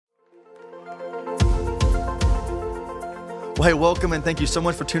Well, hey, welcome and thank you so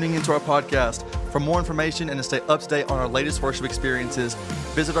much for tuning into our podcast. For more information and to stay up to date on our latest worship experiences,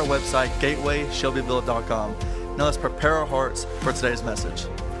 visit our website, gatewayshelbyville.com. Now let's prepare our hearts for today's message.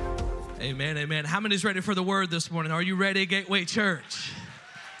 Amen, amen. How many is ready for the word this morning? Are you ready, Gateway Church?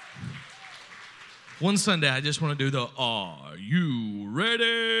 One Sunday, I just want to do the, are you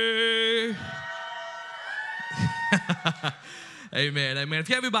ready? Amen, amen. If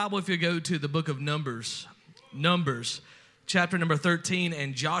you have your Bible, if you go to the book of Numbers, chapter number 13,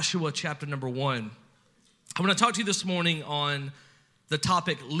 and Joshua chapter number 1. I want to talk to you this morning on the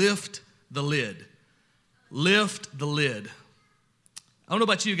topic, lift the lid. Lift the lid. I don't know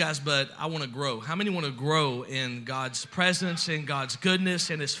about you guys, but I want to grow. How many want to grow in God's presence, in God's goodness,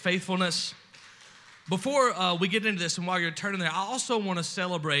 and His faithfulness? Before we get into this, and while you're turning there, I also want to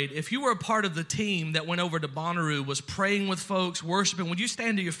celebrate. If you were a part of the team that went over to Bonnaroo, was praying with folks, worshiping, would you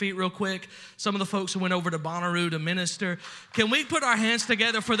stand to your feet real quick? Some of the folks who went over to Bonnaroo to minister. Can we put our hands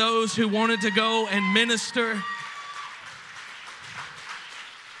together for those who wanted to go and minister?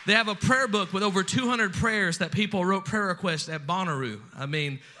 They have a prayer book with over 200 prayers that people wrote prayer requests at Bonnaroo. I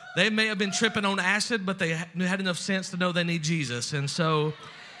mean, they may have been tripping on acid, but they had enough sense to know they need Jesus. And so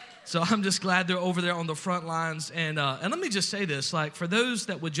I'm just glad they're over there on the front lines. And let me just say this, like for those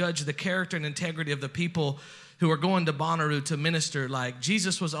that would judge the character and integrity of the people who are going to Bonnaroo to minister, like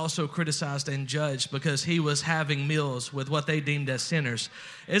Jesus was also criticized and judged because he was having meals with what they deemed as sinners.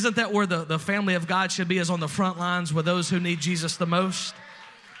 Isn't that where the family of God should be, is on the front lines with those who need Jesus the most?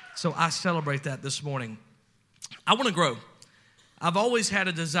 So I celebrate that this morning. I want to grow. I've always had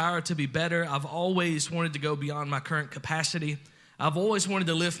a desire to be better. I've always wanted to go beyond my current capacity. I've always wanted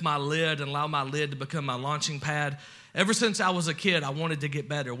to lift my lid and allow my lid to become my launching pad. Ever since I was a kid, I wanted to get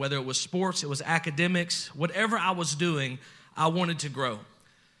better. Whether it was sports, it was academics, whatever I was doing, I wanted to grow.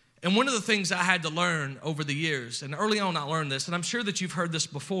 And one of the things I had to learn over the years, and early on I learned this, and I'm sure that you've heard this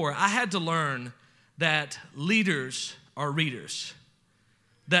before, I had to learn that leaders are readers,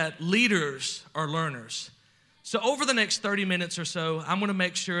 that leaders are learners. So over the next 30 minutes or so, I'm going to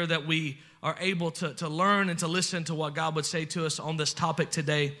make sure that we are able to learn and to listen to what God would say to us on this topic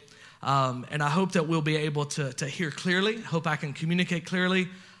today. And I hope that we'll be able to hear clearly. I hope I can communicate clearly,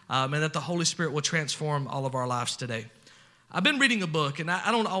 and that the Holy Spirit will transform all of our lives today. I've been reading a book, and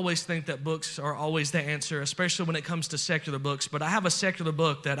I don't always think that books are always the answer, especially when it comes to secular books. But I have a secular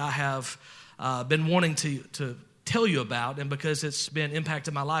book that I have been wanting to tell you about, and because it's been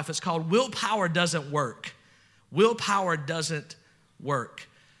impacting my life. It's called Willpower Doesn't Work. Willpower doesn't work.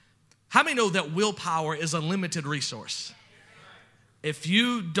 How many know that willpower is a limited resource? If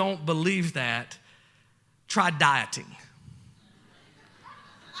you don't believe that, try dieting.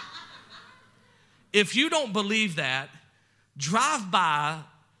 If you don't believe that, drive by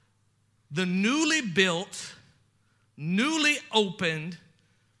the newly built, newly opened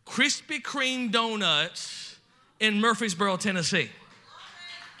Krispy Kreme donuts in Murfreesboro, Tennessee.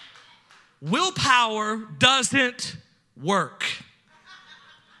 Willpower doesn't work.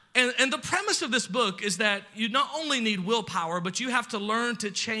 And the premise of this book is that you not only need willpower, but you have to learn to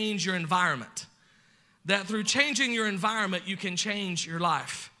change your environment. That through changing your environment, you can change your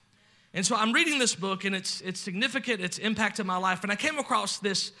life. And so I'm reading this book, and it's significant, it's impacted my life. And I came across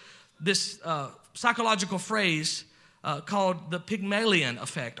this psychological phrase called the Pygmalion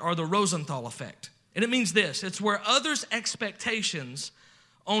effect, or the Rosenthal effect. And it means this: it's where others' expectations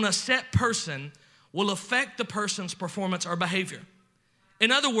on a set person will affect the person's performance or behavior.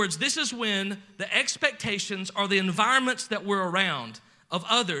 In other words, this is when the expectations or the environments that we're around of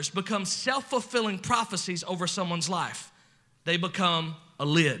others become self-fulfilling prophecies over someone's life. They become a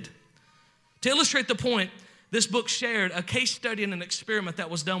lid. To illustrate the point, this book shared a case study and an experiment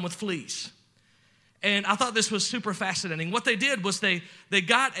that was done with fleas. And I thought this was super fascinating. What they did was they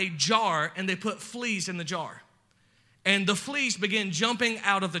got a jar and they put fleas in the jar. And the fleas began jumping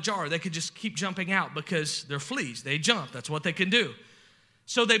out of the jar. They could just keep jumping out because they're fleas. They jump. That's what they can do.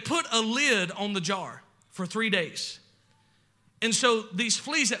 So they put a lid on the jar for 3 days. And so these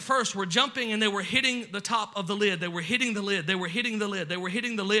fleas at first were jumping and they were hitting the top of the lid. They were hitting the lid. They were hitting the lid. They were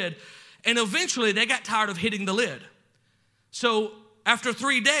hitting the lid. And eventually they got tired of hitting the lid. So after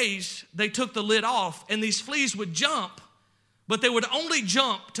 3 days, they took the lid off and these fleas would jump, but they would only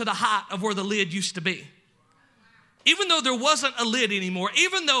jump to the height of where the lid used to be. Even though there wasn't a lid anymore,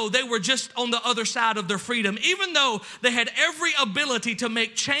 even though they were just on the other side of their freedom, even though they had every ability to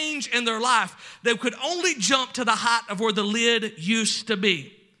make change in their life, they could only jump to the height of where the lid used to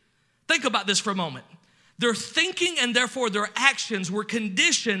be. Think about this for a moment. Their thinking and therefore their actions were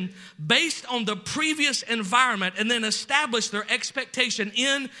conditioned based on the previous environment and then established their expectation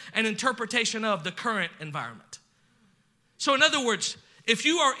in and interpretation of the current environment. So in other words, if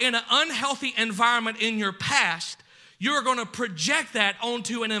you are in an unhealthy environment in your past, you're going to project that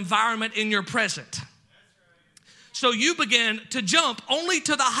onto an environment in your present. So you begin to jump only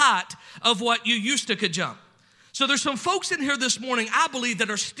to the height of what you used to could jump. So there's some folks in here this morning, I believe, that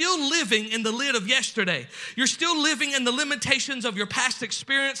are still living in the lid of yesterday. You're still living in the limitations of your past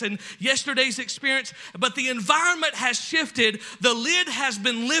experience and yesterday's experience, but the environment has shifted, the lid has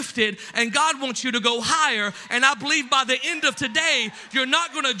been lifted, and God wants you to go higher. And I believe by the end of today, you're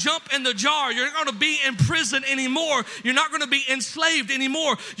not going to jump in the jar. You're not going to be in prison anymore. You're not going to be enslaved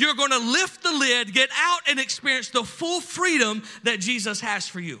anymore. You're going to lift the lid, get out, and experience the full freedom that Jesus has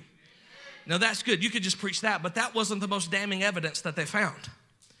for you. Now that's good. You could just preach that, but that wasn't the most damning evidence that they found.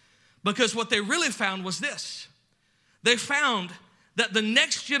 Because what they really found was this. They found that the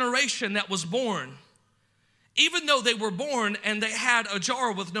next generation that was born, even though they were born and they had a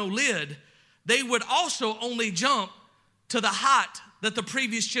jar with no lid, they would also only jump to the height that the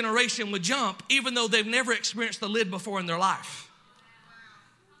previous generation would jump, even though they've never experienced the lid before in their life.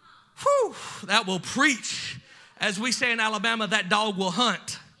 Whew, that will preach. As we say in Alabama, that dog will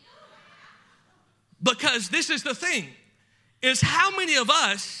hunt. Because this is the thing, is how many of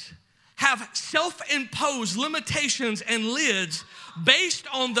us have self-imposed limitations and lids based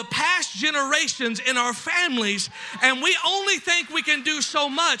on the past generations in our families, and we only think we can do so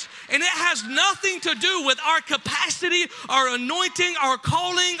much, and it has nothing to do with our capacity, our anointing, our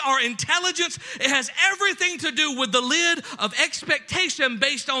calling, our intelligence. It has everything to do with the lid of expectation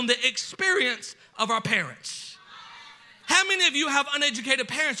based on the experience of our parents. How many of you have uneducated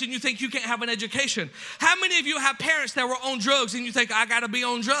parents and you think you can't have an education? How many of you have parents that were on drugs and you think, I gotta be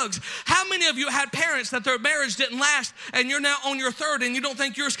on drugs? How many of you had parents that their marriage didn't last and you're now on your third and you don't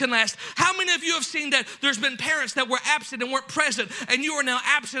think yours can last? How many of you have seen that there's been parents that were absent and weren't present and you are now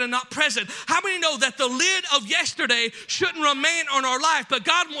absent and not present? How many know that the lid of yesterday shouldn't remain on our life, but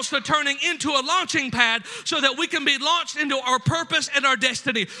God wants to turn it into a launching pad so that we can be launched into our purpose and our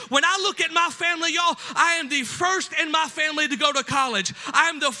destiny? When I look at my family, y'all, I am the first in my family to go to college. I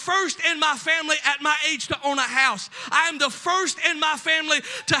am the first in my family at my age to own a house. I am the first in my family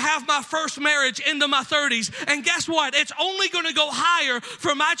to have my first marriage into my 30s. And guess what? It's only going to go higher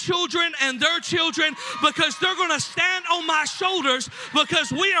for my children and their children because they're going to stand on my shoulders,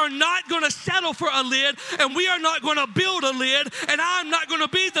 because we are not going to settle for a lid and we are not going to build a lid, and I'm not going to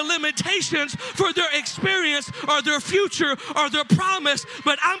be the limitations for their experience or their future or their promise,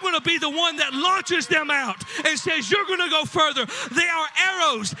 but I'm going to be the one that launches them out and says, you're going to go further. They are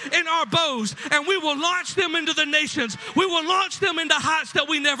arrows in our bows, and we will launch them into the nations. We will launch them into heights that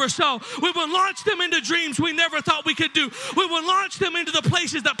we never saw. We will launch them into dreams we never thought we could do. We will launch them into the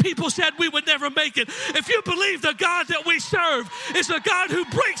places that people said we would never make it. If you believe the God that we serve is a God who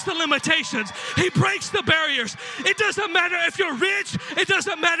breaks the limitations, He breaks the barriers. It doesn't matter if you're rich. It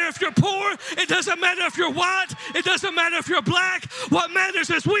doesn't matter if you're poor. It doesn't matter if you're white. It doesn't matter if you're black. What matters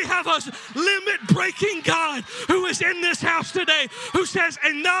is we have a limit-breaking God who is in this house today, who says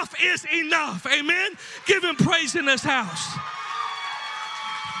enough is enough. Amen? Give Him praise in this house.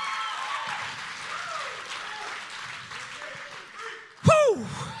 Whew.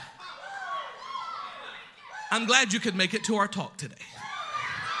 I'm glad you could make it to our talk today.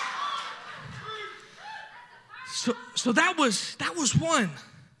 So that was one.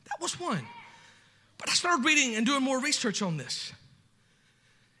 That was one. But I started reading and doing more research on this.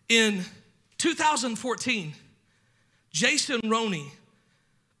 In 2014, Jason Roney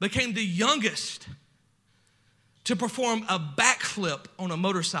became the youngest to perform a backflip on a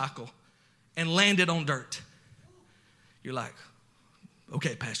motorcycle and landed on dirt. You're like,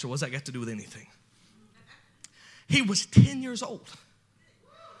 okay, Pastor, what's that got to do with anything? He was 10 years old,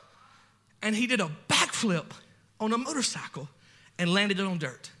 and he did a backflip on a motorcycle and landed it on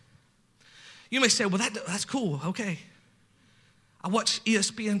dirt. You may say, well, that's cool, okay. I watch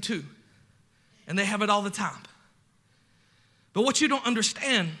ESPN2, and they have it all the time. But what you don't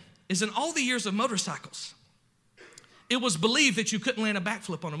understand is in all the years of motorcycles, it was believed that you couldn't land a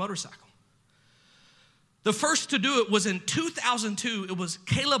backflip on a motorcycle. The first to do it was in 2002. It was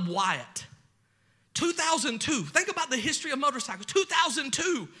Caleb Wyatt. 2002. Think about the history of motorcycles.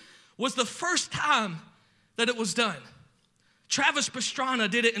 2002 was the first time that it was done. Travis Pastrana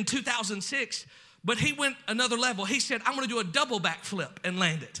did it in 2006, but he went another level. He said, I'm going to do a double backflip and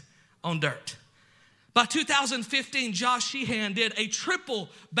land it on dirt. By 2015, Josh Sheehan did a triple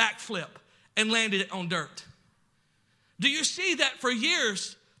backflip and landed it on dirt. Do you see that for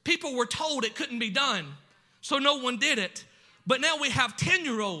years, people were told it couldn't be done, so no one did it. But now we have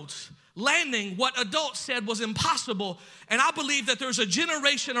 10-year-olds landing what adults said was impossible. And I believe that there's a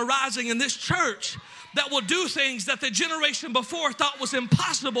generation arising in this church that will do things that the generation before thought was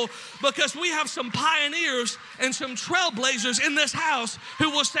impossible, because we have some pioneers and some trailblazers in this house who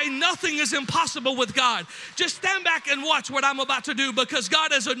will say nothing is impossible with God. Just stand back and watch what I'm about to do, because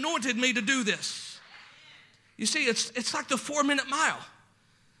God has anointed me to do this. You see, it's like the 4-minute mile.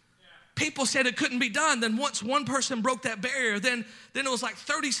 People said it couldn't be done. Then once one person broke that barrier, then it was like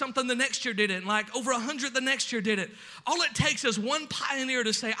 30-something the next year did it, and like over 100 the next year did it. All it takes is one pioneer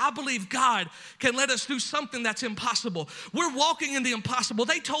to say, I believe God can let us do something that's impossible. We're walking in the impossible.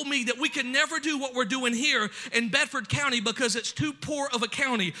 They told me that we can never do what we're doing here in Bedford County because it's too poor of a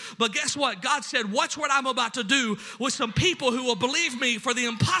county. But guess what? God said, watch what I'm about to do with some people who will believe me for the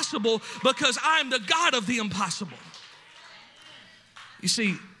impossible, because I'm the God of the impossible. You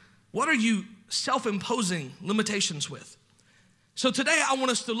see, what are you self-imposing limitations with? So today I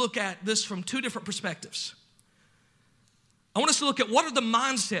want us to look at this from 2 different perspectives. I want us to look at what are the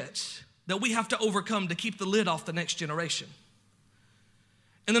mindsets that we have to overcome to keep the lid off the next generation.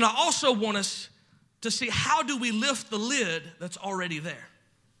 And then I also want us to see, how do we lift the lid that's already there?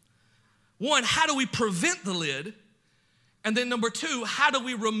 1, how do we prevent the lid? And then number 2, how do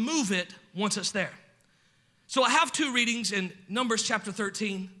we remove it once it's there? So I have 2 readings in Numbers chapter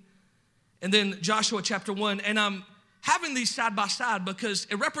 13 and then Joshua chapter 1. And I'm having these side by side because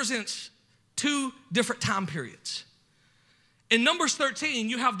it represents 2 different time periods. In Numbers 13,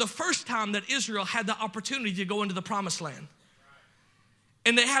 you have the first time that Israel had the opportunity to go into the promised land.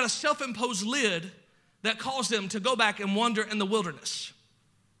 And they had a self-imposed lid that caused them to go back and wander in the wilderness.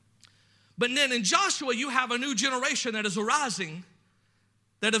 But then in Joshua, you have a new generation that is arising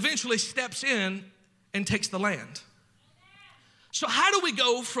that eventually steps in and takes the land. So how do we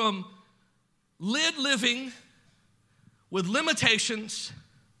go from lid living with limitations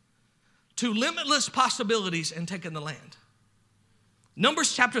to limitless possibilities and taking the land?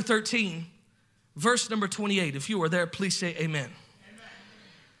 Numbers chapter 13, verse number 28. If you are there, please say amen.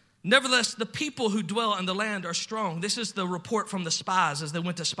 Nevertheless, the people who dwell in the land are strong. This is the report from the spies as they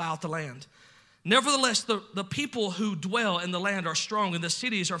went to spy out the land. Nevertheless, the people who dwell in the land are strong, and the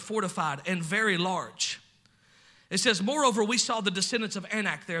cities are fortified and very large. It says, moreover, we saw the descendants of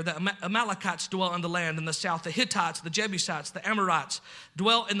Anak there. The Amalekites dwell in the land in the south. The Hittites, the Jebusites, the Amorites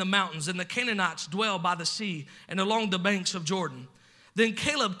dwell in the mountains, and the Canaanites dwell by the sea and along the banks of Jordan. Then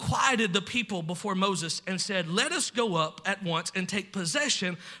Caleb quieted the people before Moses and said, let us go up at once and take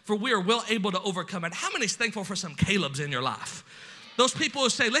possession, for we are well able to overcome it. How many is thankful for some Calebs in your life? Those people who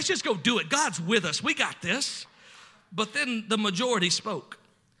say, let's just go do it. God's with us. We got this. But then the majority spoke.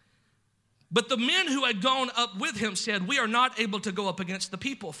 But the men who had gone up with him said, we are not able to go up against the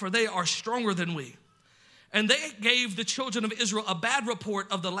people, for they are stronger than we. And they gave the children of Israel a bad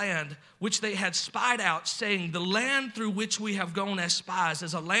report of the land which they had spied out, saying, the land through which we have gone as spies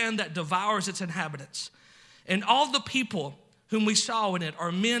is a land that devours its inhabitants. And all the people whom we saw in it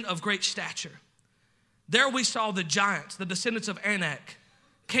are men of great stature. There we saw the giants, the descendants of Anak,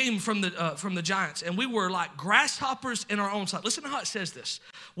 came from the giants, and we were like grasshoppers in our own sight. Listen to how it says this.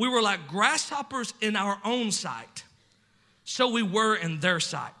 We were like grasshoppers in our own sight, so we were in their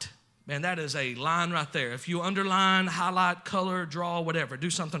sight. Man, that is a line right there. If you underline, highlight, color, draw, whatever, do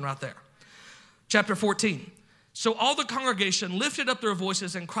something right there. Chapter 14. So all the congregation lifted up their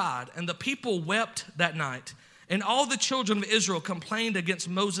voices and cried, and the people wept that night. And all the children of Israel complained against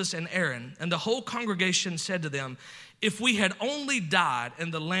Moses and Aaron. And the whole congregation said to them, if we had only died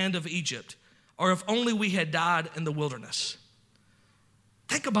in the land of Egypt, or if only we had died in the wilderness.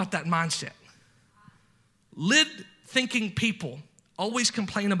 Think about that mindset. Lid-thinking people always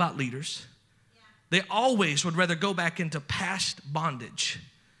complain about leaders. They always would rather go back into past bondage,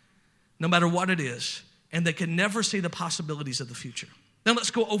 no matter what it is. And they can never see the possibilities of the future. Now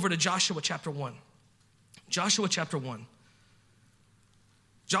let's go over to Joshua chapter 1. Joshua chapter 1.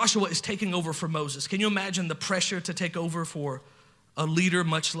 Joshua is taking over for Moses. Can you imagine the pressure to take over for a leader,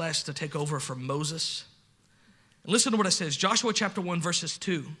 much less to take over for Moses? And listen to what it says. Joshua chapter 1, verses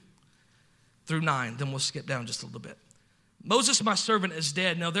 2 through 9. Then we'll skip down just a little bit. Moses, my servant, is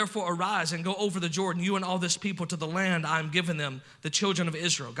dead. Now therefore arise and go over the Jordan, you and all this people, to the land I am giving them, the children of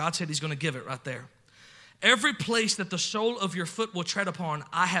Israel. God said he's going to give it right there. Every place that the sole of your foot will tread upon,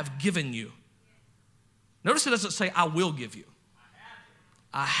 I have given you. Notice it doesn't say, I will give you.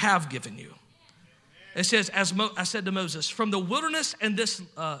 I have given you. It says, as I said to Moses, from the wilderness and this,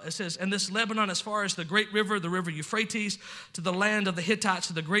 it says, and this Lebanon as far as the great river, the river Euphrates, to the land of the Hittites,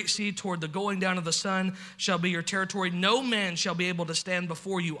 to the great sea, toward the going down of the sun, shall be your territory. No man shall be able to stand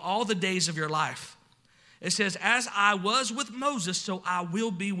before you all the days of your life. It says, as I was with Moses, so I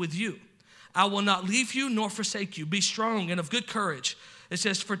will be with you. I will not leave you nor forsake you. Be strong and of good courage. It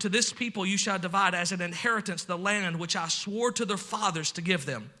says, for to this people you shall divide as an inheritance the land which I swore to their fathers to give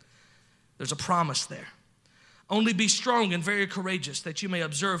them. There's a promise there. Only be strong and very courageous, that you may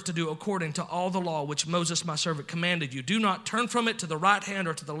observe to do according to all the law which Moses my servant commanded you. Do not turn from it to the right hand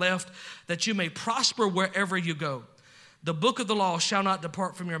or to the left, that you may prosper wherever you go. The book of the law shall not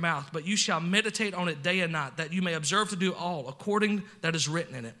depart from your mouth, but you shall meditate on it day and night, that you may observe to do all according that is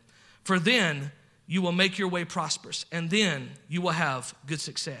written in it. For then you will make your way prosperous, and then you will have good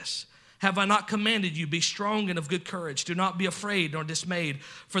success. Have I not commanded you, be strong and of good courage? Do not be afraid nor dismayed,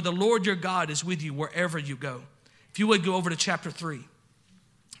 for the Lord your God is with you wherever you go. If you would go over to chapter 3,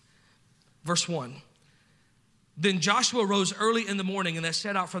 verse 1. Then Joshua rose early in the morning, and they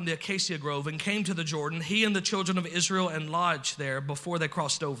set out from the acacia grove and came to the Jordan, he and the children of Israel, and lodged there before they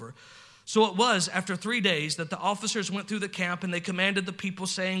crossed over. So it was after 3 days that the officers went through the camp, and they commanded the people,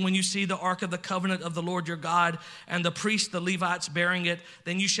 saying, when you see the ark of the covenant of the Lord your God and the priests, the Levites, bearing it,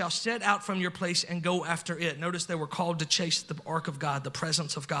 then you shall set out from your place and go after it. Notice they were called to chase the ark of God, the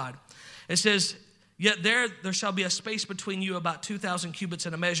presence of God. It says, yet there shall be a space between you about 2,000 cubits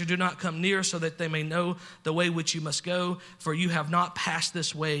in a measure. Do not come near, so that they may know the way which you must go, for you have not passed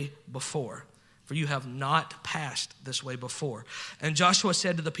this way before. For you have not passed this way before. And Joshua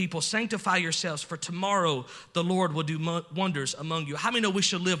said to the people, sanctify yourselves, for tomorrow the Lord will do wonders among you. How many know we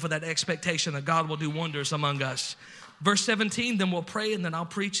should live with that expectation that God will do wonders among us? Verse 17, then we'll pray, and then I'll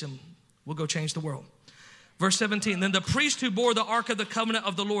preach, and we'll go change the world. Verse 17, then the priest who bore the ark of the covenant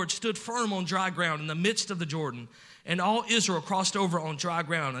of the Lord stood firm on dry ground in the midst of the Jordan. And all Israel crossed over on dry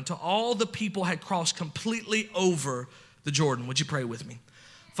ground until all the people had crossed completely over the Jordan. Would you pray with me?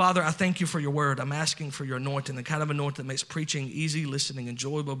 Father, I thank you for your word. I'm asking for your anointing, the kind of anointing that makes preaching easy, listening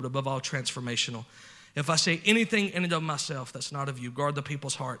enjoyable, but above all transformational. If I say anything in and of myself that's not of you, guard the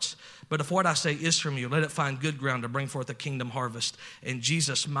people's hearts. But if what I say is from you, let it find good ground to bring forth a kingdom harvest. In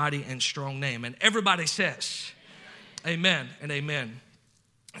Jesus' mighty and strong name. And everybody says, amen and amen.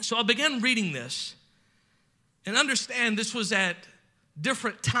 So I began reading this, and understand this was at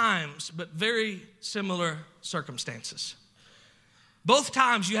different times, but very similar circumstances. Both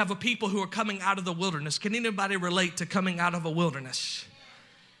times you have a people who are coming out of the wilderness. Can anybody relate to coming out of a wilderness?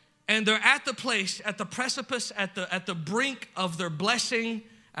 And they're at the place, at the precipice, at the brink of their blessing,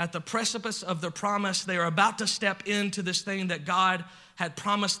 at the precipice of their promise. They are about to step into this thing that God had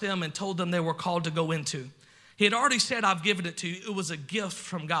promised them and told them they were called to go into. He had already said, I've given it to you. It was a gift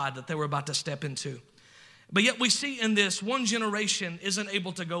from God that they were about to step into. But yet we see in this, one generation isn't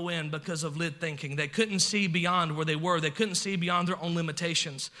able to go in because of lid thinking. They couldn't see beyond where they were. They couldn't see beyond their own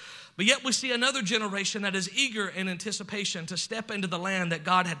limitations. But yet we see another generation that is eager in anticipation to step into the land that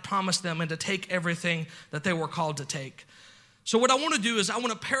God had promised them and to take everything that they were called to take. So what I want to do is I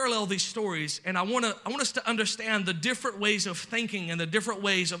want to parallel these stories, and I want us to understand the different ways of thinking and the different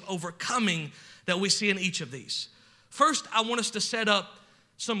ways of overcoming that we see in each of these. First, I want us to set up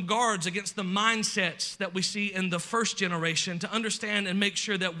some guards against the mindsets that we see in the first generation, to understand and make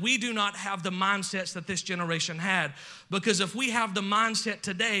sure that we do not have the mindsets that this generation had. Because if we have the mindset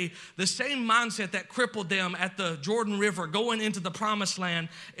today, the same mindset that crippled them at the Jordan River going into the promised land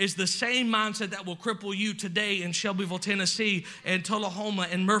is the same mindset that will cripple you today in Shelbyville, Tennessee, and Tullahoma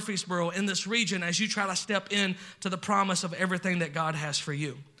and Murfreesboro, in this region, as you try to step into the promise of everything that God has for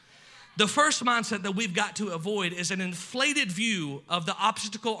you. The first mindset that we've got to avoid is an inflated view of the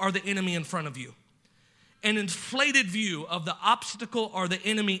obstacle or the enemy in front of you. An inflated view of the obstacle or the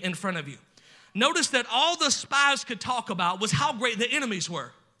enemy in front of you. Notice that all the spies could talk about was how great the enemies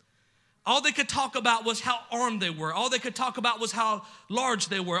were. All they could talk about was how armed they were. All they could talk about was how large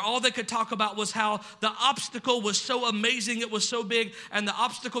they were. All they could talk about was how the obstacle was so amazing, it was so big, and the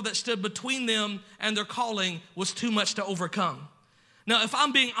obstacle that stood between them and their calling was too much to overcome. Now, if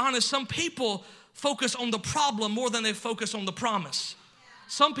I'm being honest, some people focus on the problem more than they focus on the promise.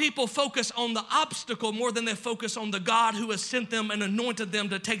 Some people focus on the obstacle more than they focus on the God who has sent them and anointed them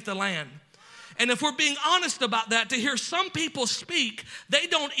to take the land. And if we're being honest about that, to hear some people speak, they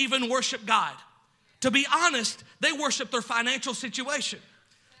don't even worship God. To be honest, they worship their financial situation.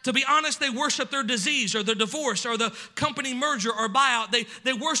 To be honest, they worship their disease or their divorce or the company merger or buyout.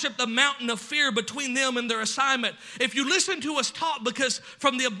 They worship the mountain of fear between them and their assignment. If you listen to us talk, because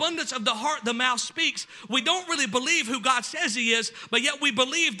from the abundance of the heart, the mouth speaks, we don't really believe who God says he is, but yet we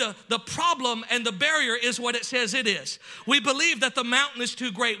believe the problem and the barrier is what it says it is. We believe that the mountain is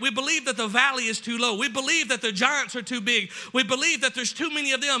too great. We believe that the valley is too low. We believe that the giants are too big. We believe that there's too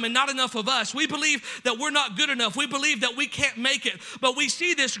many of them and not enough of us. We believe that we're not good enough. We believe that we can't make it. But we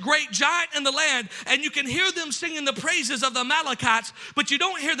see this this great giant in the land, and you can hear them singing the praises of the Amalekites, but you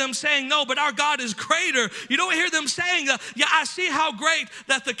don't hear them saying, no, but our God is greater. You don't hear them saying, yeah, I see how great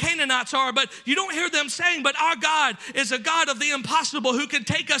that the Canaanites are, but you don't hear them saying, but our God is a God of the impossible who can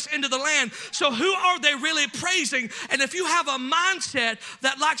take us into the land. So who are they really praising? And if you have a mindset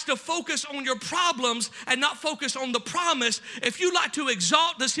that likes to focus on your problems and not focus on the promise, if you like to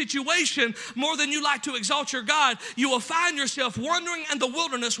exalt the situation more than you like to exalt your God, you will find yourself wandering in the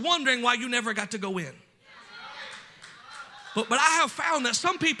wilderness, wondering why you never got to go in. But I have found that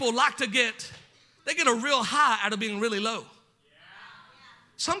some people like to get a real high out of being really low.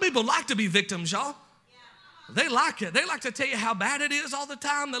 Some people like to be victims, y'all. They like it. They like to tell you how bad it is all the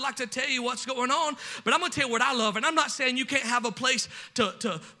time. They like to tell you what's going on. But I'm going to tell you what I love. And I'm not saying you can't have a place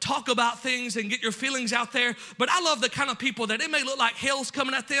to talk about things and get your feelings out there. But I love the kind of people that it may look like hell's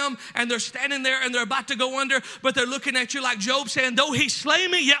coming at them and they're standing there and they're about to go under, but they're looking at you like Job saying, though he slay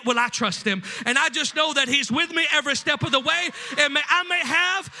me, yet will I trust him. And I just know that he's with me every step of the way. And I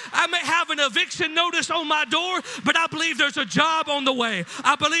may have an eviction notice on my door, but I believe there's a job on the way.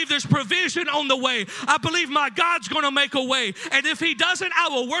 I believe there's provision on the way. I believe my God's going to make a way. And if he doesn't, I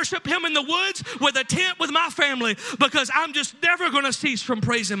will worship him in the woods with a tent with my family, because I'm just never going to cease from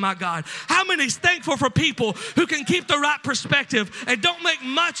praising my God. How many is thankful for people who can keep the right perspective and don't make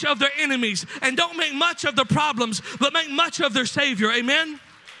much of their enemies and don't make much of the problems, but make much of their Savior? Amen?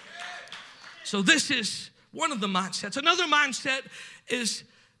 So this is one of the mindsets. Another mindset is,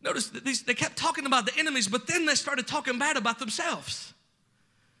 notice that they kept talking about the enemies, but then they started talking bad about themselves.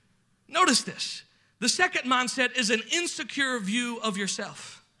 Notice this. The second mindset is an insecure view of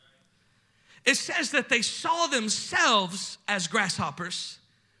yourself. It says that they saw themselves as grasshoppers,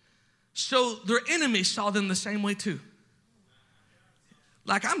 so their enemies saw them the same way too.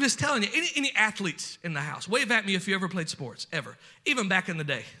 Like, I'm just telling you, any athletes in the house, wave at me if you ever played sports, ever. Even back in the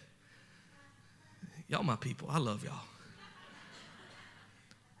day. Y'all my people, I love y'all.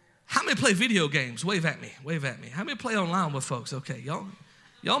 How many play video games? Wave at me, wave at me. How many play online with folks? Okay,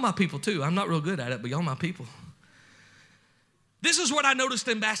 y'all my people too. I'm not real good at it, but y'all my people. This is what I noticed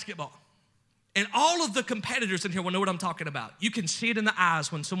in basketball. And all of the competitors in here will know what I'm talking about. You can see it in the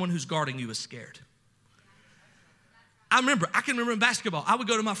eyes when someone who's guarding you is scared. I can remember in basketball, I would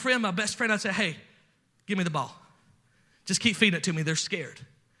go to my friend, my best friend, I'd say, hey, give me the ball. Just keep feeding it to me. They're scared.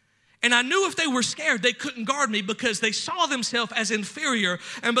 And I knew if they were scared, they couldn't guard me because they saw themselves as inferior.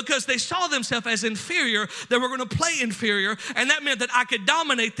 And because they saw themselves as inferior, they were going to play inferior. And that meant that I could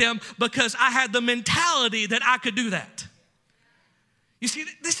dominate them because I had the mentality that I could do that. You see,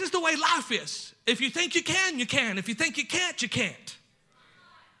 this is the way life is. If you think you can, you can. If you think you can't, you can't.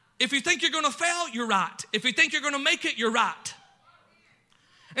 If you think you're going to fail, you're right. If you think you're going to make it, you're right.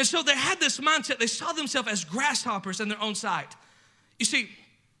 And so they had this mindset. They saw themselves as grasshoppers in their own sight. You see,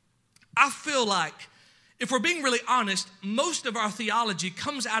 I feel like, if we're being really honest, most of our theology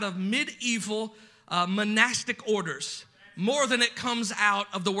comes out of medieval monastic orders more than it comes out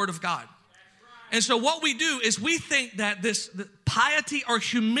of the Word of God. And so what we do is we think that this piety or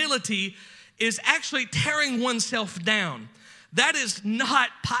humility is actually tearing oneself down. That is not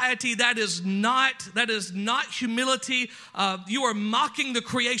piety. That is not humility. You are mocking the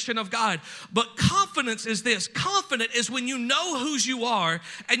creation of God. But confidence is this. Confident is when you know whose you are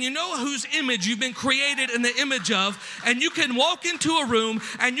and you know whose image you've been created in the image of, and you can walk into a room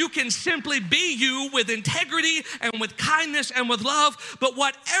and you can simply be you with integrity and with kindness and with love. But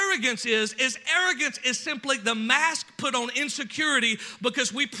what arrogance is arrogance is simply the mask put on insecurity,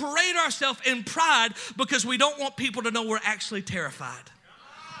 because we parade ourselves in pride because we don't want people to know we're actually terrified.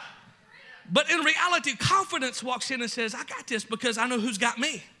 But in reality, confidence walks in and says, I got this because I know who's got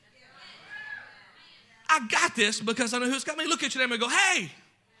me. I got this because I know who's got me. Look at your neighbor and go, hey,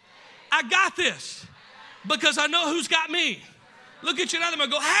 I got this because I know who's got me. Look at your neighbor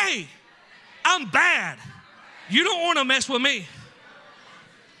and go, hey, I'm bad. You don't want to mess with me.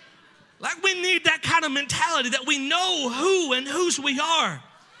 Like, we need that kind of mentality that we know who and whose we are.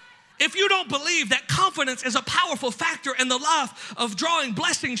 If you don't believe that confidence is a powerful factor in the life of drawing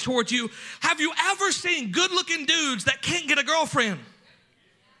blessings towards you, have you ever seen good-looking dudes that can't get a girlfriend?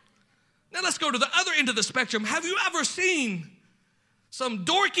 Now let's go to the other end of the spectrum. Have you ever seen some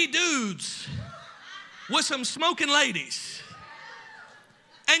dorky dudes with some smoking ladies?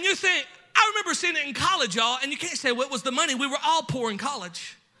 And you think, I remember seeing it in college, y'all, and you can't say, well, it was the money. We were all poor in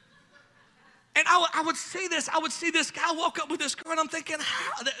college. And I would see this guy walk up with this girl, and I'm thinking,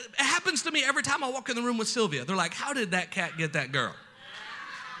 it happens to me every time I walk in the room with Sylvia. They're like, how did that cat get that girl?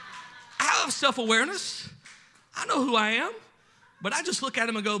 I have self-awareness. I know who I am. But I just look at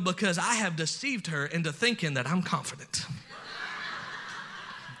him and go, because I have deceived her into thinking that I'm confident.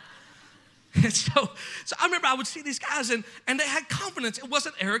 And so I remember I would see these guys and they had confidence. It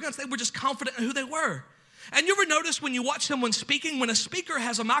wasn't arrogance. They were just confident in who they were. And you ever notice when you watch someone speaking, when a speaker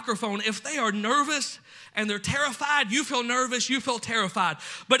has a microphone, if they are nervous and they're terrified, you feel nervous, you feel terrified.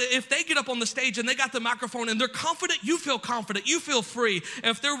 But if they get up on the stage and they got the microphone and they're confident, you feel confident, you feel free.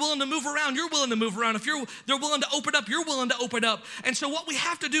 If they're willing to move around, you're willing to move around. If they're willing to open up, you're willing to open up. And so what we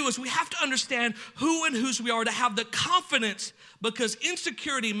have to do is we have to understand who and whose we are to have the confidence, because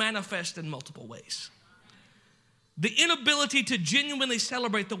insecurity manifests in multiple ways. The inability to genuinely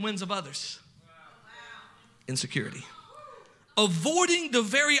celebrate the wins of others. Insecurity. Avoiding the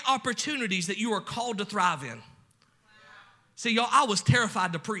very opportunities that you are called to thrive in. See, y'all, I was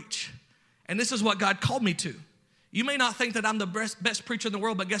terrified to preach. And this is what God called me to. You may not think that I'm the best preacher in the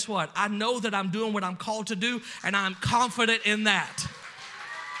world, but guess what? I know that I'm doing what I'm called to do, and I'm confident in that.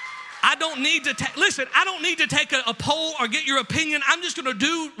 I don't need to take a poll or get your opinion. I'm just going to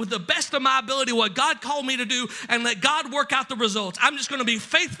do with the best of my ability what God called me to do and let God work out the results. I'm just going to be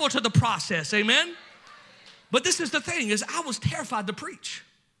faithful to the process. Amen? But this is the thing, is I was terrified to preach.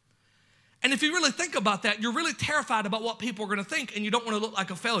 And if you really think about that, you're really terrified about what people are going to think, and you don't want to look like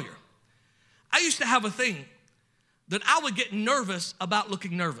a failure. I used to have a thing that I would get nervous about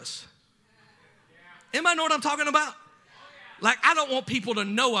looking nervous. Anybody know what I'm talking about? Like, I don't want people to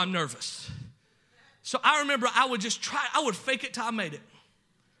know I'm nervous. So I remember I would fake it till I made it.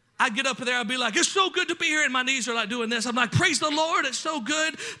 I'd get up there, I'd be like, it's so good to be here. And my knees are like doing this. I'm like, praise the Lord. It's so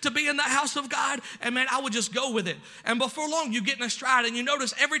good to be in the house of God. And man, I would just go with it. And before long, you get in a stride and you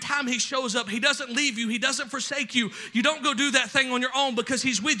notice every time he shows up, he doesn't leave you. He doesn't forsake you. You don't go do that thing on your own, because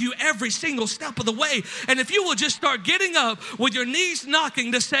he's with you every single step of the way. And if you will just start getting up with your knees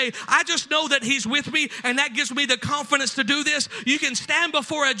knocking to say, I just know that he's with me, and that gives me the confidence to do this. You can stand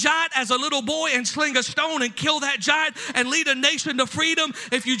before a giant as a little boy and sling a stone and kill that giant and lead a nation to freedom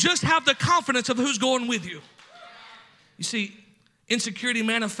if you just have the confidence of who's going with you. You see, insecurity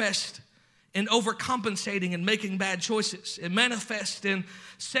manifests in overcompensating and making bad choices. It manifests in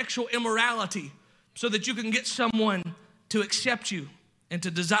sexual immorality so that you can get someone to accept you and to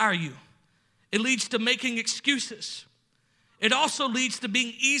desire you. It leads to making excuses. It also leads to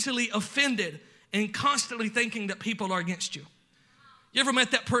being easily offended and constantly thinking that people are against you. You ever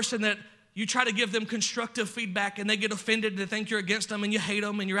met that person that you try to give them constructive feedback and they get offended and they think you're against them and you hate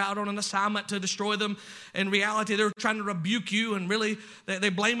them and you're out on an assignment to destroy them? In reality, they're trying to rebuke you, and really they're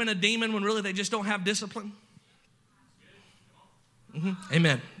blaming a demon when really they just don't have discipline.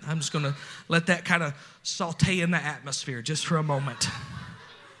 Amen. I'm just going to let that kind of saute in the atmosphere just for a moment.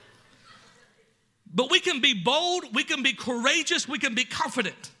 But we can be bold, we can be courageous, we can be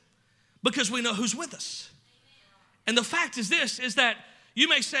confident because we know who's with us. And the fact is this, is that you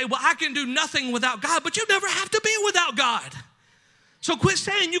may say, well, I can do nothing without God, but you never have to be without God. So quit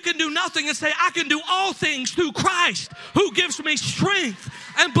saying you can do nothing and say, I can do all things through Christ who gives me strength,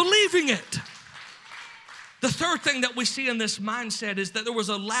 and believing it. The third thing that we see in this mindset is that there was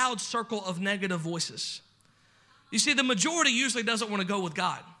a loud circle of negative voices. You see, the majority usually doesn't want to go with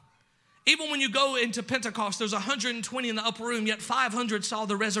God. Even when you go into Pentecost, there's 120 in the upper room, yet 500 saw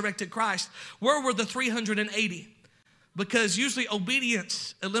the resurrected Christ. Where were the 380? Because usually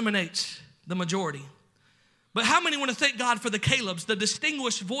obedience eliminates the majority. But how many want to thank God for the Calebs, the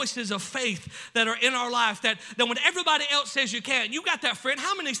distinguished voices of faith that are in our life, that when everybody else says you can't, you got that friend.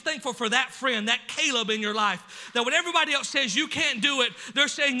 How many is thankful for that friend, that Caleb in your life, that when everybody else says you can't do it, they're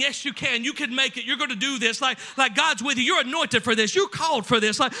saying, yes, you can. You can make it. You're going to do this. Like God's with you. You're anointed for this. You're called for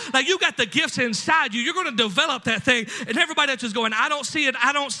this. Like you got the gifts inside you. You're going to develop that thing. And everybody else is going, I don't see it.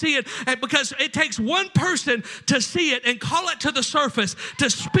 I don't see it. And because it takes one person to see it and call it to the surface, to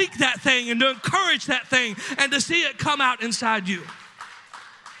speak that thing and to encourage that thing, and to see it come out inside you.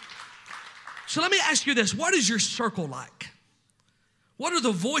 So let me ask you this. What is your circle like? What are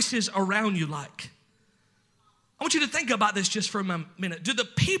the voices around you like? I want you to think about this just for a minute. Do the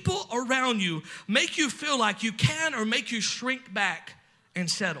people around you make you feel like you can, or make you shrink back and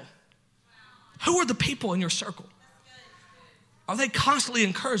settle? Who are the people in your circle? Are they constantly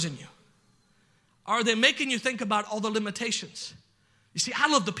encouraging you? Are they making you think about all the limitations? You see, I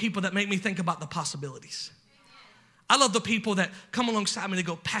love the people that make me think about the possibilities. I love the people that come alongside me and they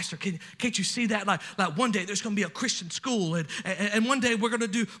go, Pastor, can't you see that? Like one day there's going to be a Christian school, and one day we're going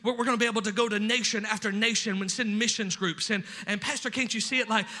to be able to go to nation after nation and send missions groups. And Pastor, can't you see it?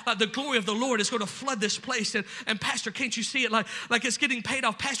 Like the glory of the Lord is going to flood this place. And Pastor, can't you see it? Like it's getting paid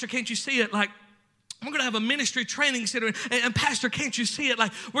off. Pastor, can't you see it? Like We're going to have a ministry training center. And Pastor, can't you see it?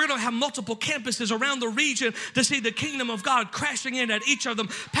 Like, we're going to have multiple campuses around the region to see the kingdom of God crashing in at each of them.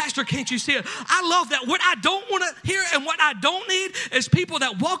 Pastor, can't you see it? I love that. What I don't want to hear and what I don't need is people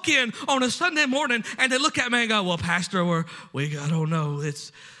that walk in on a Sunday morning and they look at me and go, well, Pastor, I don't know.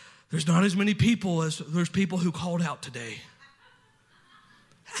 There's not as many people as there's people who called out today.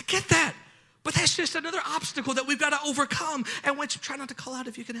 I get that. But that's just another obstacle that we've got to overcome. And once you try not to call out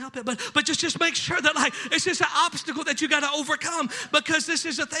if you can help it, but just make sure that like it's just an obstacle that you got to overcome, because this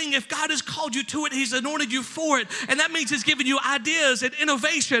is the thing. If God has called you to it, He's anointed you for it. And that means He's given you ideas and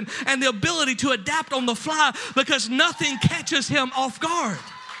innovation and the ability to adapt on the fly, because nothing catches Him off guard.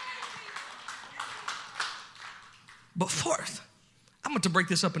 But fourth, I'm going to break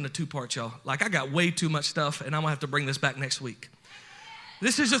this up into 2 parts, y'all. Like, I got way too much stuff, and I'm going to have to bring this back next week.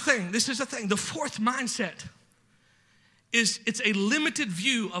 This is the thing. The fourth mindset is it's a limited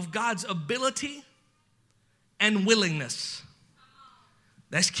view of God's ability and willingness.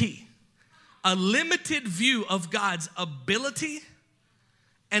 That's key. A limited view of God's ability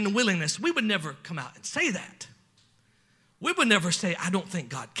and willingness. We would never come out and say that. We would never say, I don't think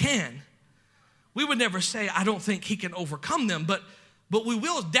God can. We would never say, I don't think He can overcome them. But we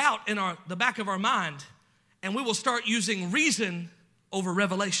will doubt in the back of our mind, and we will start using reason over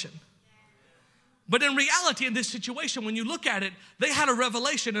revelation. But in reality, in this situation, when you look at it, they had a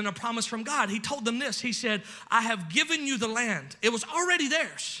revelation and a promise from God. He told them this. He said, I have given you the land. It was already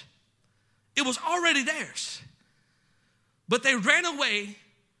theirs. It was already theirs. But they ran away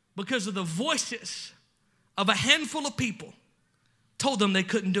because of the voices of a handful of people told them they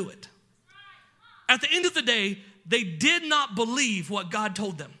couldn't do it. At the end of the day, they did not believe what God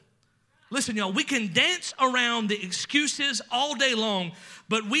told them. Listen, y'all, we can dance around the excuses all day long,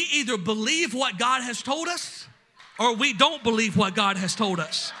 but we either believe what God has told us or we don't believe what God has told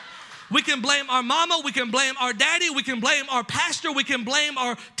us. We can blame our mama, we can blame our daddy, we can blame our pastor, we can blame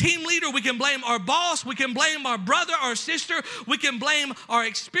our team leader, we can blame our boss, we can blame our brother, our sister, we can blame our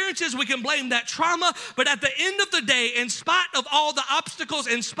experiences, we can blame that trauma. But at the end of the day, in spite of all the obstacles,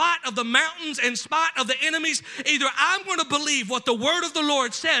 in spite of the mountains, in spite of the enemies, either I'm going to believe what the word of the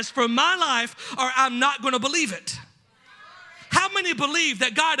Lord says for my life, or I'm not going to believe it. How many believe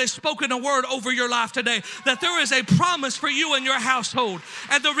that God has spoken a word over your life today, that there is a promise for you and your household?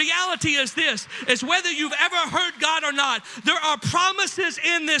 And the reality is this, is whether you've ever heard God or not, there are promises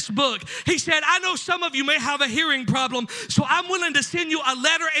in this book. He said, I know some of you may have a hearing problem, so I'm willing to send you a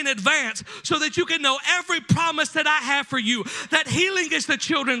letter in advance so that you can know every promise that I have for you, that healing is the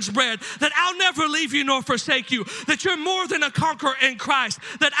children's bread, that I'll never leave you nor forsake you, that you're more than a conqueror in Christ,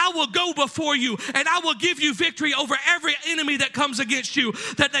 that I will go before you and I will give you victory over every enemy that comes against you,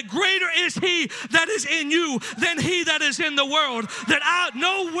 that greater is He that is in you than he that is in the world, that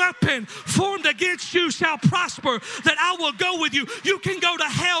no weapon formed against you shall prosper, that I will go with you. You can go to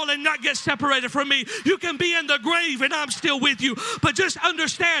hell and not get separated from me. You can be in the grave and I'm still with you. But just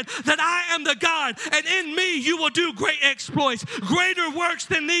understand that I am the God, and in me you will do great exploits. Greater works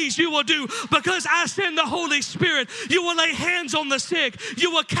than these you will do, because I send the Holy Spirit. You will lay hands on the sick. You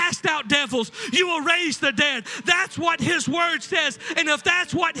will cast out devils. You will raise the dead. That's what His word says. And if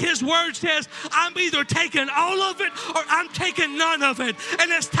that's what His word says, I'm either taking all of it or I'm taking none of it. And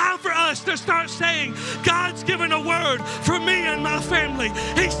it's time for us to start saying, God's given a word for me and my family.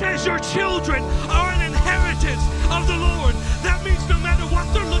 He says your children are an inheritance of the Lord. That means no matter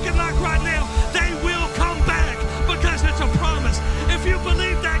what they're looking like right now, they will come back, because it's a promise. If you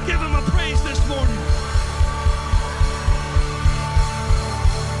believe that, give Him a praise this morning.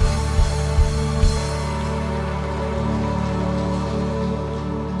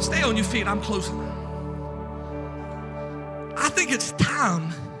 Stay on your feet. I'm closing. I think it's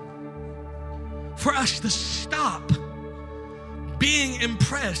time for us to stop being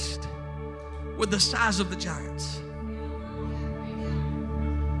impressed with the size of the giants.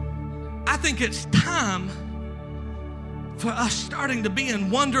 I think it's time for us starting to be in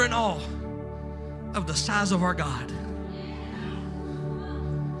wonder and awe of the size of our God.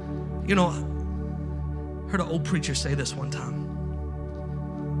 You know, I heard an old preacher say this one time.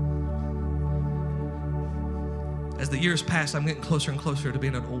 As the years pass, I'm getting closer and closer to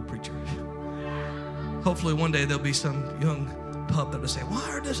being an old preacher. Hopefully one day there'll be some young pup that will say, well, I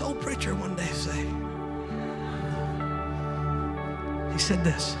heard this old preacher one day say. He said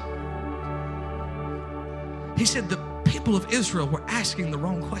this. He said the people of Israel were asking the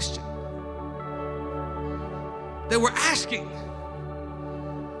wrong question. They were asking,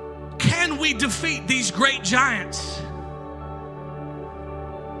 can we defeat these great giants?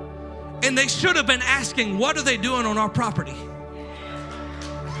 And they should have been asking, what are they doing on our property?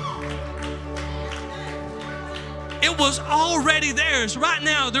 It was already theirs. Right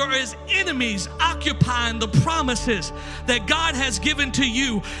now, there is enemies occupying the promises that God has given to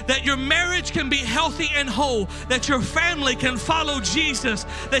you, that your marriage can be healthy and whole, that your family can follow Jesus,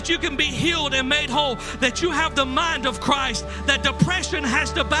 that you can be healed and made whole, that you have the mind of Christ, that depression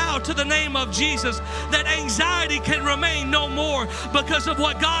has to bow to the name of Jesus, that anxiety can remain no more because of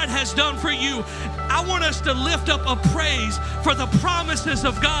what God has done for you. I want us to lift up a praise for the promises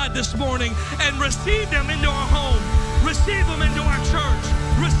of God this morning and receive them into our home, receive them into our church,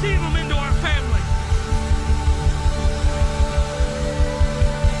 receive them into our family.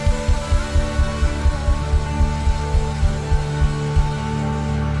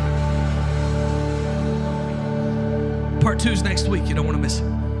 Part 2 is next week. You don't want to miss it.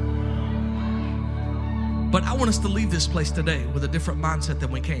 But I want us to leave this place today with a different mindset than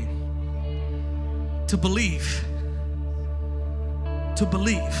we came. To believe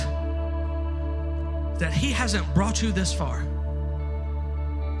that He hasn't brought you this far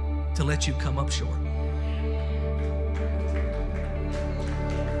to let you come up short.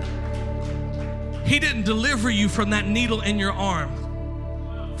 He didn't deliver you from that needle in your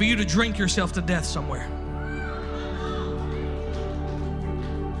arm for you to drink yourself to death somewhere.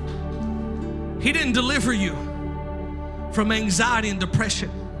 He didn't deliver you from anxiety and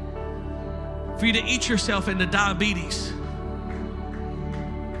depression for you to eat yourself into diabetes.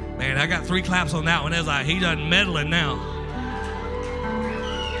 Man, I got 3 claps on that one. It's like, he done meddling now.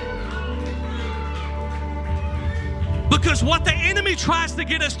 Because what the enemy tries to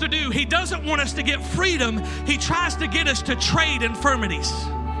get us to do, he doesn't want us to get freedom. He tries to get us to trade infirmities.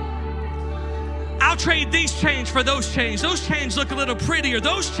 I'll trade these chains for those chains. Those chains look a little prettier.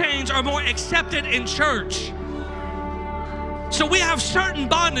 Those chains are more accepted in church. So we have certain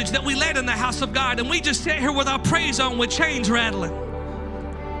bondage that we let in the house of God, and we just sit here with our praise on with chains rattling.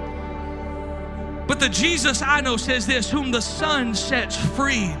 But the Jesus I know says this, whom the Son sets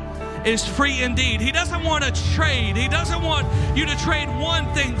free is free indeed. He doesn't want to trade. He doesn't want you to trade one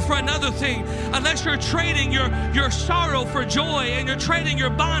thing for another thing, unless you're trading your sorrow for joy, and you're trading your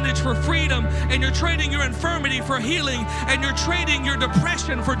bondage for freedom, and you're trading your infirmity for healing, and you're trading your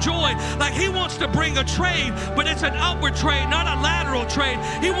depression for joy. Like He wants to bring a trade, but it's an upward trade, not a lateral trade.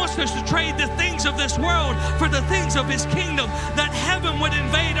 He wants us to trade the things of this world for the things of His kingdom, that heaven would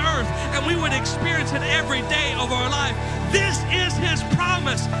invade earth and we would experience it every day of our life. This is His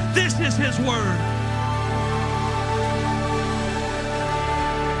promise. This is His word.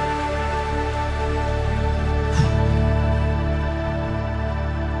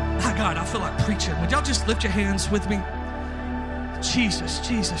 My God, I feel like preaching. Would y'all just lift your hands with me? Jesus,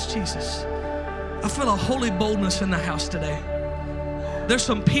 Jesus, Jesus. I feel a holy boldness in the house today. There's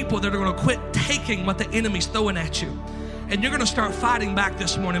some people that are going to quit taking what the enemy's throwing at you. And you're going to start fighting back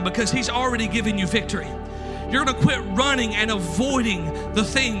this morning because He's already given you victory. You're going to quit running and avoiding the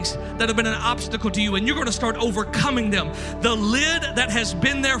things that have been an obstacle to you, and you're going to start overcoming them. The lid that has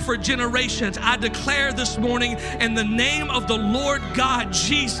been there for generations, I declare this morning in the name of the Lord God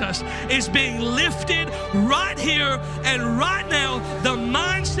Jesus, is being lifted right here and right now. The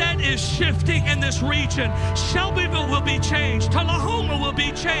mindset is shifting in this region. Shelbyville will be changed. Tullahoma will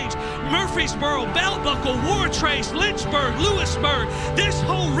be changed. Murfreesboro, Bell Buckle, Wartrace, Lynchburg, Lewisburg, this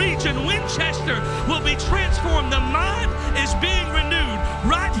whole region, Winchester, will be transformed. The mind is being renewed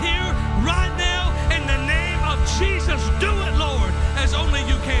right here, right now, in the name of Jesus. Do it, Lord, as only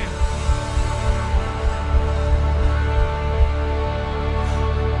you can.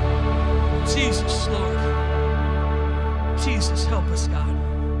 Jesus, Lord. Jesus, help us, God.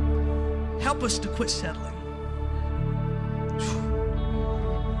 Help us to quit settling.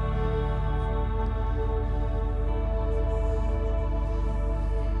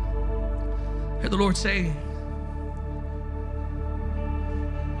 I hear the Lord saying,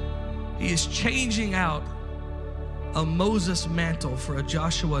 He is changing out a Moses mantle for a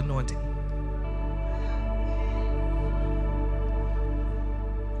Joshua anointing.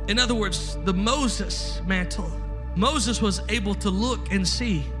 In other words, the Moses mantle, Moses was able to look and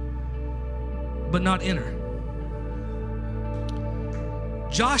see, but not enter.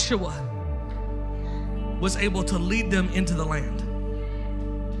 Joshua was able to lead them into the land.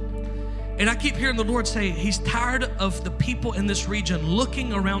 And I keep hearing the Lord say He's tired of the people in this region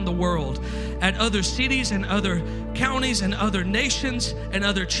looking around the world at other cities and other counties and other nations and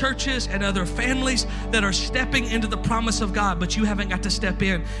other churches and other families that are stepping into the promise of God, but you haven't got to step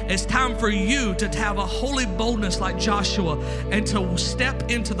in. It's time for you to have a holy boldness like Joshua and to step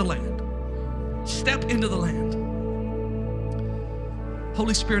into the land. Step into the land.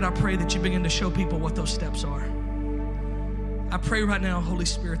 Holy Spirit, I pray that you begin to show people what those steps are. I pray right now, Holy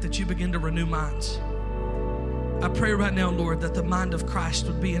Spirit, that you begin to renew minds. I pray right now, Lord, that the mind of Christ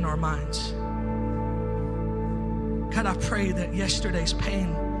would be in our minds. God, I pray that yesterday's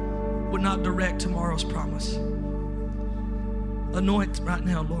pain would not direct tomorrow's promise. Anoint right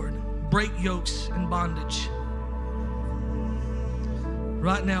now, Lord. Break yokes and bondage.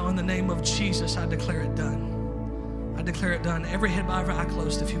 Right now, in the name of Jesus, I declare it done. I declare it done. Every head bowed, every eye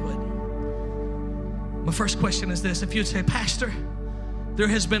closed, if you would. My first question is this. If you'd say, Pastor, there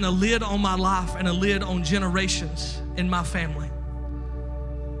has been a lid on my life and a lid on generations in my family.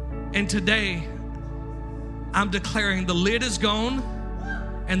 And today, I'm declaring the lid is gone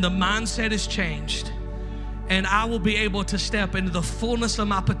and the mindset is changed. And I will be able to step into the fullness of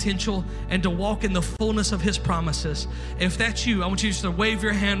my potential and to walk in the fullness of His promises. If that's you, I want you just to wave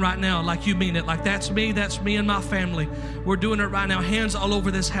your hand right now like you mean it. Like that's me and my family. We're doing it right now. Hands all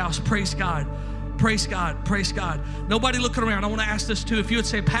over this house. Praise God. Praise God. Praise God. Nobody looking around. I want to ask this too. If you would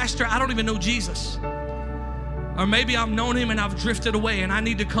say, Pastor, I don't even know Jesus. Or maybe I've known Him and I've drifted away and I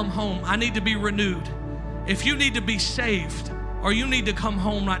need to come home. I need to be renewed. If you need to be saved, or you need to come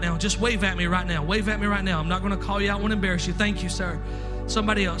home right now, just wave at me right now. Wave at me right now. I'm not going to call you out. I won't embarrass you. Thank you, sir.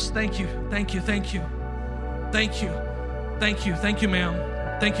 Somebody else. Thank you. Thank you. Thank you. Thank you. Thank you. Thank you,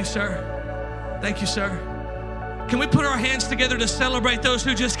 ma'am. Thank you, sir. Thank you, sir. Can we put our hands together to celebrate those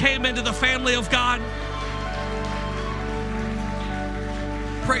who just came into the family of God?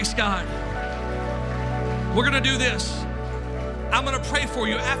 Praise God. We're going to do this. I'm going to pray for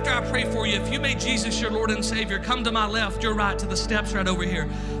you. After I pray for you, if you made Jesus your Lord and Savior, come to my left, your right, to the steps right over here.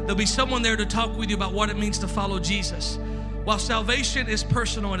 There'll be someone there to talk with you about what it means to follow Jesus. While salvation is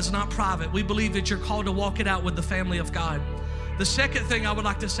personal and it's not private, we believe that you're called to walk it out with the family of God. The second thing I would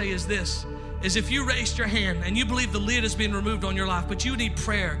like to say is this, is if you raised your hand and you believe the lid is being removed on your life, but you need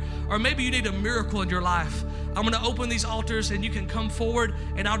prayer, or maybe you need a miracle in your life, I'm going to open these altars and you can come forward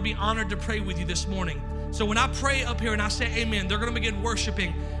and I'd be honored to pray with you this morning. So when I pray up here and I say amen, they're going to begin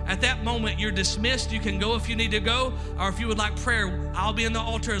worshiping. At that moment, you're dismissed. You can go if you need to go, or if you would like prayer, I'll be in the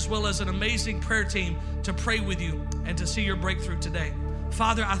altar as well as an amazing prayer team to pray with you and to see your breakthrough today.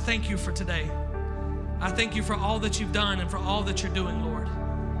 Father, I thank you for today. I thank you for all that you've done and for all that you're doing, Lord.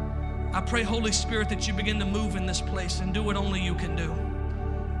 I pray, Holy Spirit, that you begin to move in this place and do what only you can do.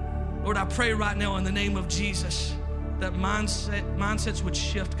 Lord, I pray right now in the name of Jesus that mindsets would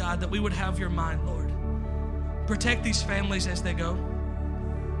shift, God, that we would have your mind, Lord. Protect these families as they go.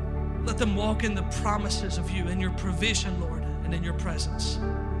 Let them walk in the promises of you and your provision, Lord, and in your presence.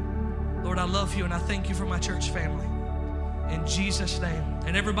 Lord, I love you and I thank you for my church family. In Jesus' name.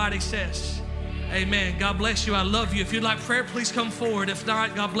 And everybody says, amen. God bless you. I love you. If you'd like prayer, please come forward. If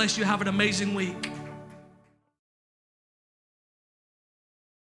not, God bless you. Have an amazing week.